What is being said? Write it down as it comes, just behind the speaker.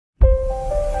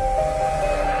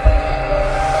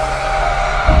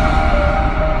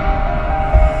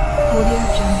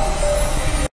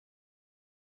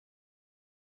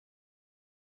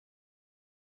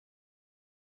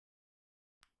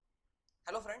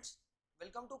students,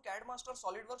 welcome to CADD Master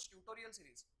SolidWorks tutorial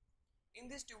series. In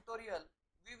this tutorial,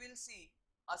 we will see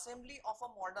assembly of a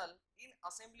model in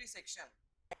assembly section.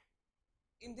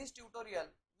 In this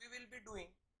tutorial, we will be doing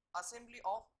assembly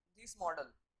of this model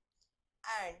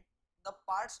and the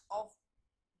parts of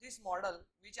this model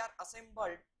which are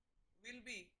assembled will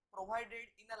be provided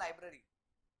in a library.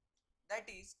 That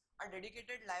is, a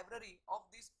dedicated library of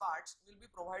these parts will be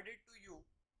provided to you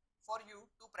for you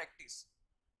to practice.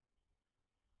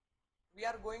 We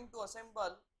are going to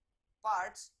assemble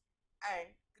parts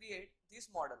and create this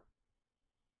model.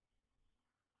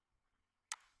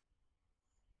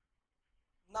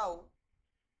 Now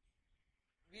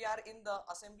we are in the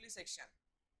assembly section.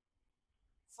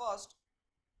 First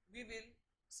we will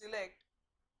select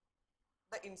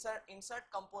the insert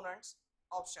components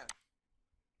option.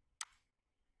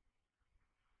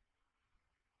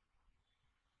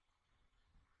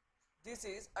 This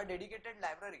is a dedicated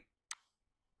library.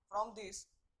 From this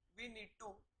we need to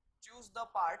choose the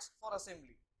parts for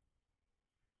assembly.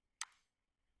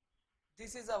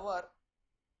 This is our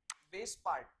base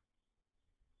part,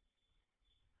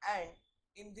 and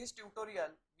in this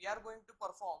tutorial we are going to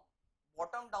perform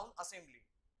bottom down assembly.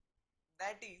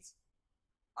 That is,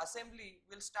 assembly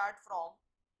will start from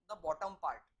the bottom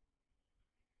part.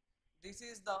 This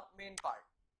is the main part.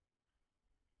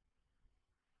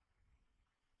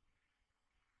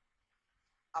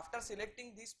 After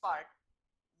selecting this part,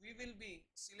 we will be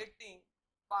selecting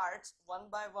parts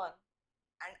one by one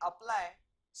and apply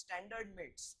standard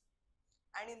mates.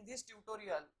 And in this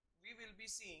tutorial, we will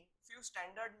be seeing few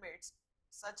standard mates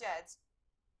such as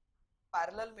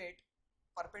parallel mate,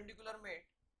 perpendicular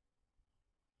mate,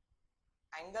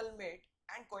 angle mate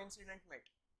and coincident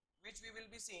mate, which we will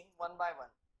be seeing one by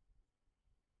one.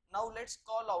 Now let's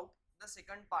call out the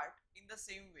second part in the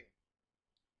same way.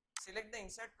 Select the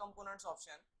insert components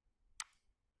option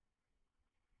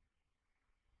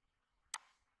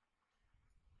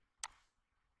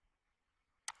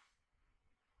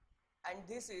and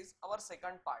this is our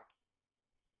second part.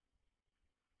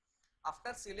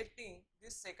 After selecting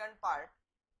this second part,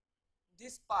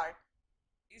 this part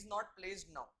is not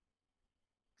placed now.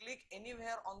 Click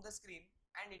anywhere on the screen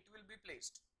and it will be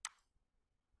placed.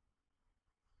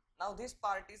 Now this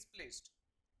part is placed.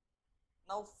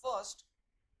 Now first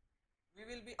we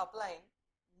will be applying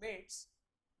mates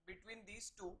between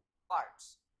these two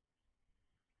parts.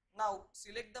 Now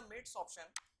select the mates option.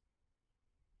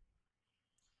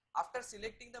 After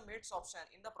selecting the mates option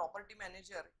in the property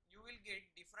manager, you will get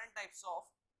different types of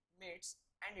mates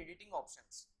and editing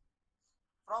options.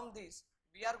 From this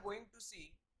we are going to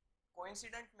see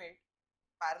coincident mate,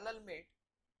 parallel mate,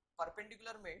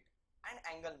 perpendicular mate and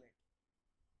angle mate.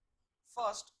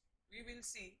 First we will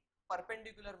see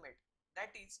perpendicular mate.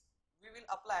 That is, we will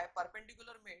apply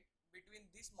perpendicular mate between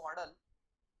this model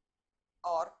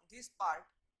or this part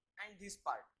and this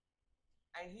part,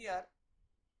 and here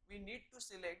we need to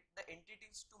select the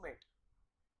entities to mate.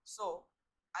 So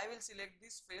I will select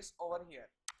this face over here.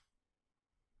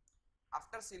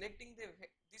 After selecting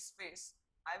this face,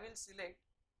 I will select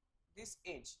this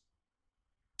edge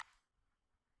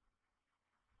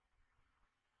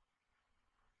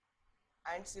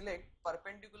and select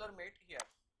perpendicular mate here.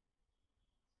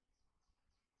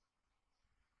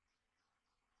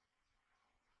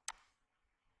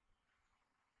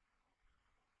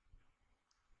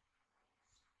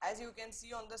 As you can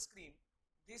see on the screen,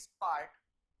 this part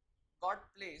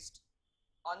got placed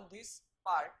on this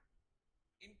part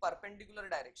in perpendicular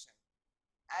direction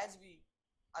as we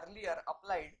earlier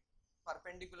applied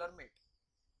perpendicular mate.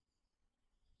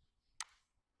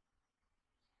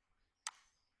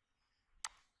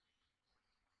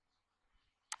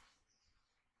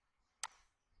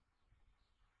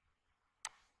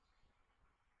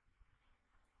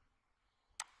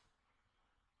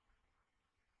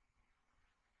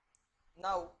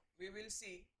 Now we will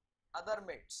see other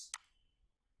mates.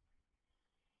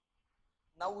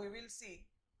 Now we will see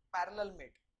parallel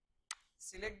mate.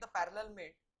 Select the parallel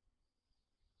mate.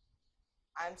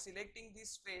 I am selecting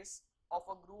this face of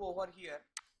a groove over here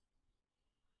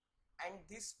and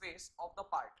this face of the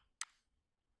part.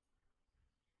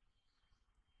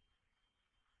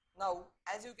 Now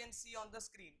as you can see on the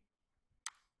screen,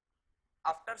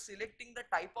 after selecting the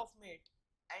type of mate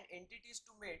and entities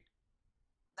to mate,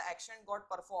 the action got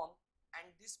performed and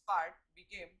this part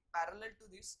became parallel to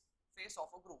this face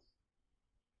of a groove.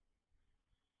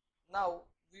 Now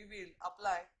we will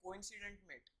apply coincident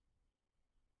mate.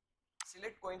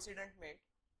 Select coincident mate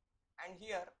and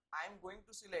here I am going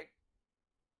to select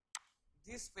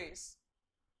this face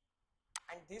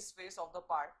and this face of the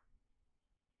part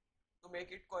to make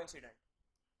it coincident.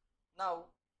 Now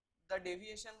the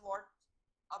deviation was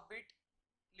a bit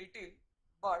little,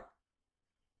 but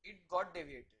it got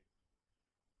deviated.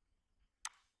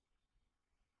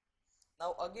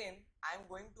 Now again I am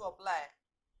going to apply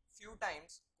few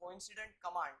times coincident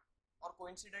command or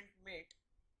coincident mate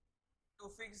to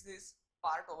fix this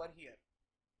part over here.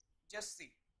 Just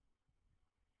see.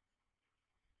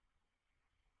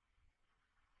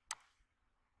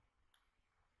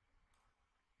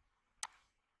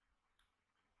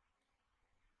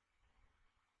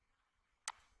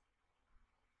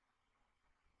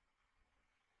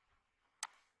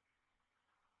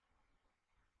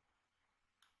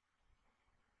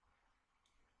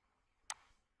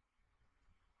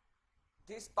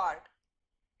 This part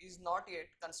is not yet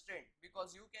constrained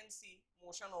because you can see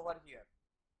motion over here.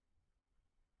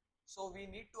 So we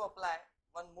need to apply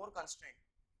one more constraint,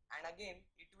 and again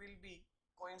it will be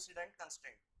coincident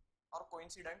constraint or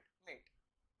coincident mate.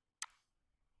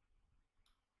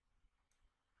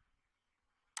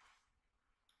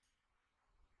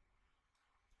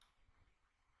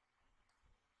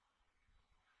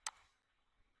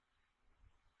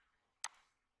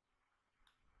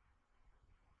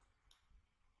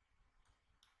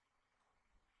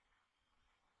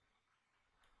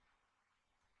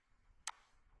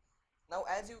 Now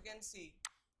as you can see,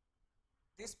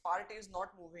 this part is not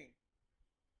moving.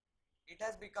 It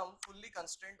has become fully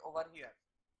constrained over here.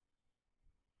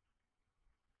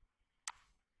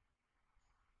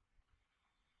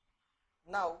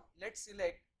 Now let's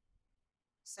select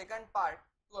second part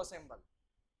to assemble.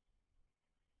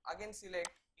 Again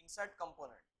select insert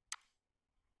component.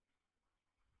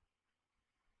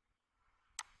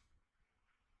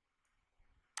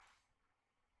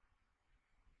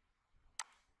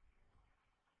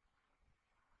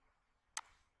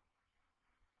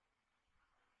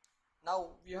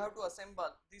 Now we have to assemble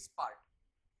this part,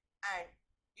 and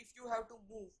if you have to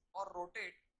move or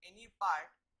rotate any part,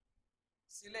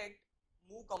 select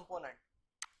move component,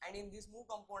 and in this move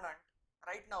component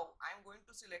right now I am going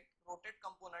to select rotate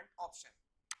component option,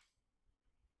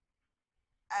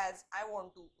 as I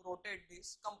want to rotate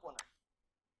this component.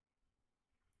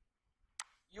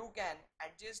 You can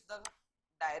adjust the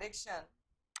direction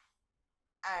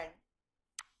and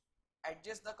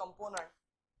adjust the component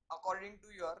according to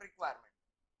your requirement.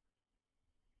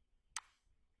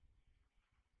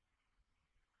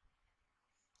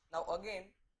 Now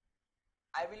again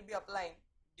I will be applying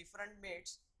different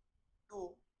mates to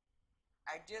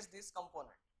adjust this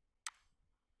component.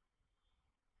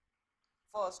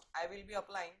 First I will be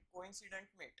applying coincident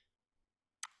mate.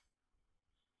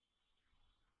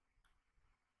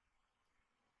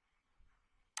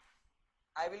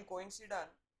 I will coincident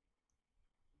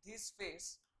this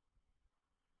face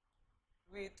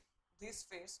with this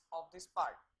face of this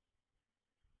part.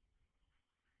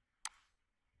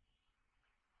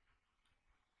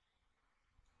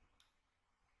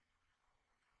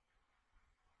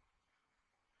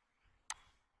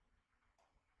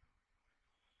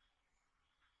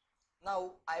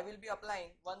 Now I will be applying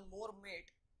one more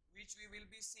mate which we will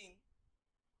be seeing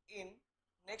in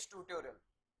next tutorial,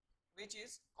 which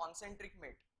is concentric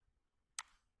mate.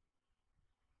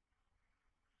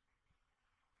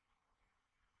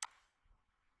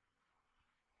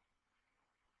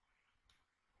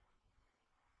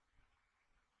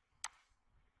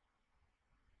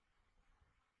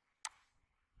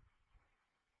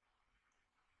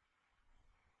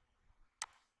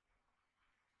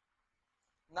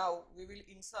 Now we will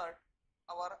insert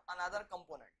our another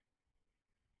component.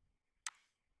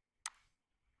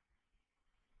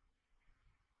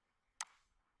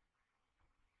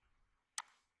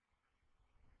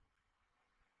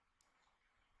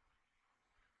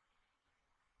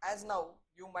 As now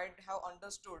you might have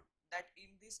understood that in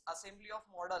this assembly of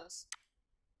models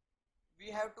we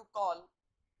have to call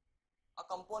a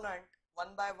component one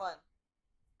by one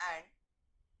and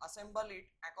assemble it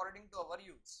according to our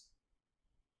use.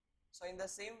 So in the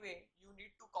same way you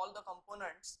need to call the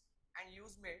components and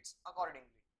use mates accordingly.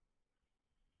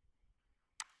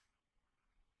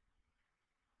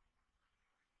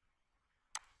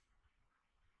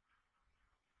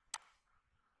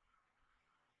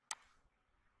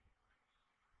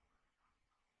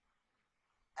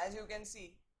 As you can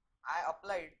see, I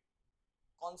applied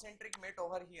concentric mate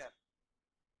over here,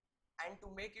 and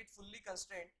to make it fully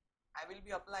constrained I will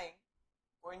be applying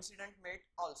coincident mate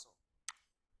also.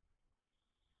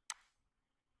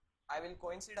 I will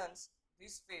coincidence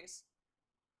this face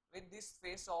with this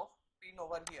face of pin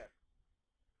over here.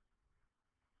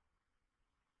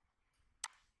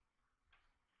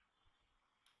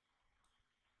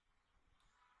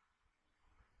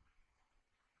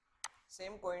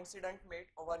 Same coincident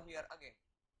mate over here again.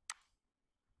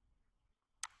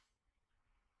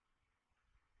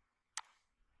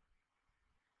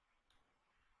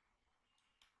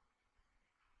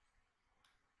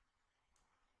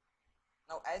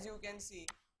 Now as you can see,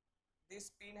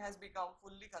 this pin has become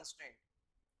fully constrained.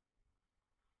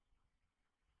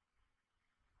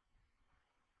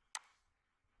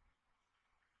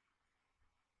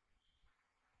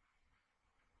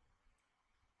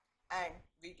 And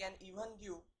we can even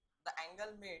give the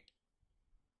angle mate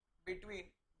between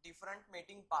different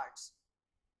mating parts.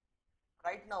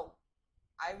 Right now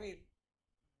I will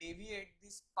deviate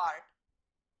this part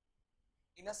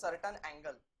in a certain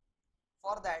angle.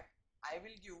 For that I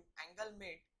will give angle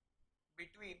mate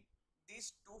between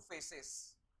these two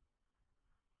faces.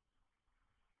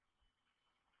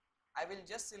 I will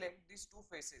just select these two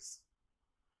faces.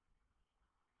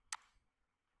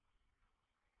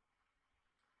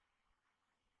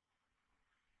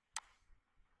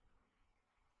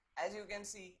 As you can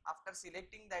see, after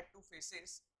selecting that two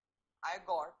faces, I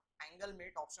got angle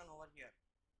mate option over here.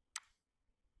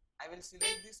 I will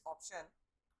select this option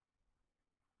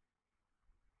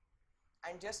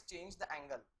and just change the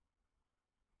angle.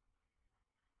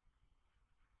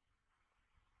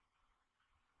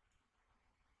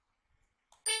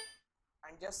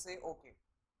 And just say OK.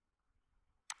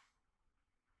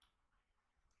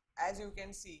 As you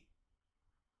can see,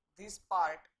 this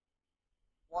part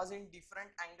was in different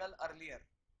angle earlier,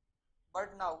 but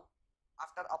now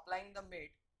after applying the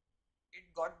mate,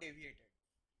 it got deviated.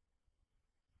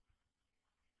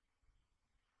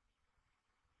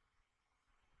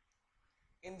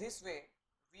 In this way,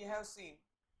 we have seen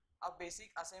a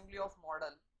basic assembly of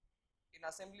model in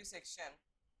assembly section,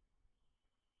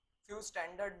 few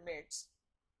standard mates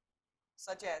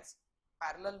such as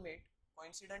parallel mate,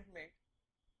 coincident mate,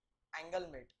 angle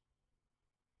mate,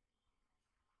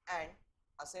 and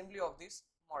assembly of this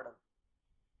model.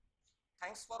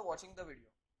 Thanks for watching the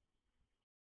video.